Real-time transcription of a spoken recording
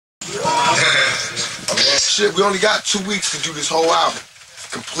shit, we only got 2 weeks to do this whole album.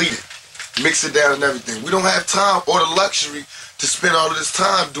 Complete it. Mix it down and everything. We don't have time or the luxury to spend all of this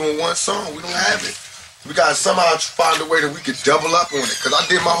time doing one song. We don't have it. We gotta somehow find a way that we could double up on it. Cause I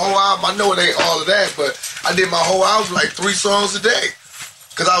did my whole album, I know it ain't all of that, but I did my whole album like 3 songs a day.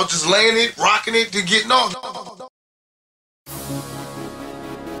 Cause I was just laying it, rocking it, then getting off.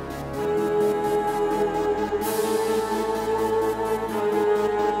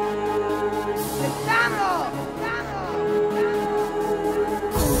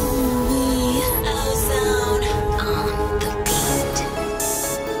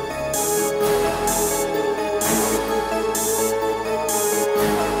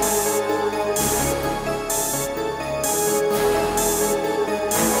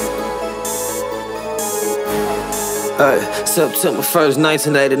 September 1st,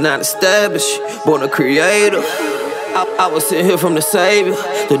 1989 established, born a creator. I was sitting here from the savior.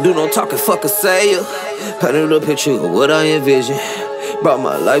 The dude don't talk and fuck a sayer. Painted a picture of what I envision. Brought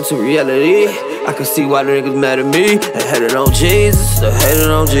my life to reality. I can see why the niggas mad at me. They hated on Jesus, they hated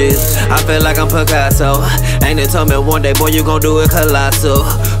on Jesus. I feel like I'm Picasso. Ain't they told me one day, boy, you gon' do it colossal.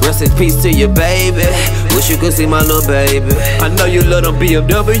 Rest in peace to your baby. Wish you could see my little baby. I know you love them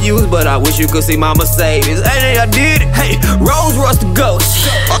BMWs, but I wish you could see my Mercedes. Hey, I did it. Hey, Rolls Royce the ghost.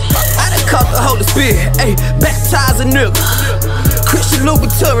 I done caught the Holy Spirit. Hey, baptize a nigga. Christian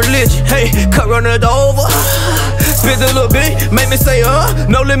Louboutin religion. Hey, cut running over. Spit a little bit, make me say,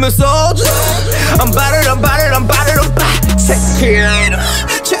 no limit soldier. I'm bout it, I'm bout it, I'm bout it, I'm bout it. Check the creator,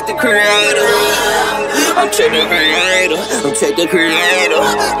 check the creator. I'm check the creator, I'm check the creator.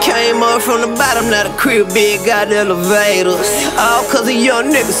 Came up from the bottom, now the crib big, got elevators. All cause a young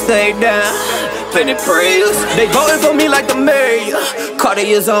nigga stayed down. Plenty prayers, they voting for me like the mayor.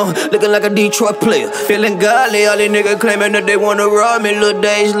 Cartier's on, looking like a Detroit player. Feeling godly, all these niggas claiming that they wanna rob me. Little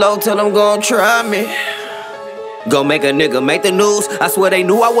days low till I'm gon' try me. Gon' make a nigga make the news. I swear they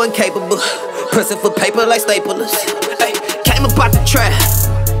knew I wasn't capable. Pressing for paper like staplers. Ay, came about the trap,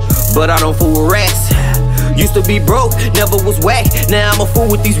 but I don't fool with rats. Used to be broke, never was whack. Now I'm a fool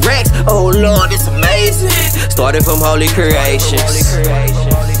with these racks. Oh Lord, it's amazing. Started from holy creations.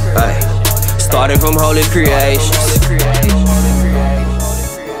 Ay, started from holy creations.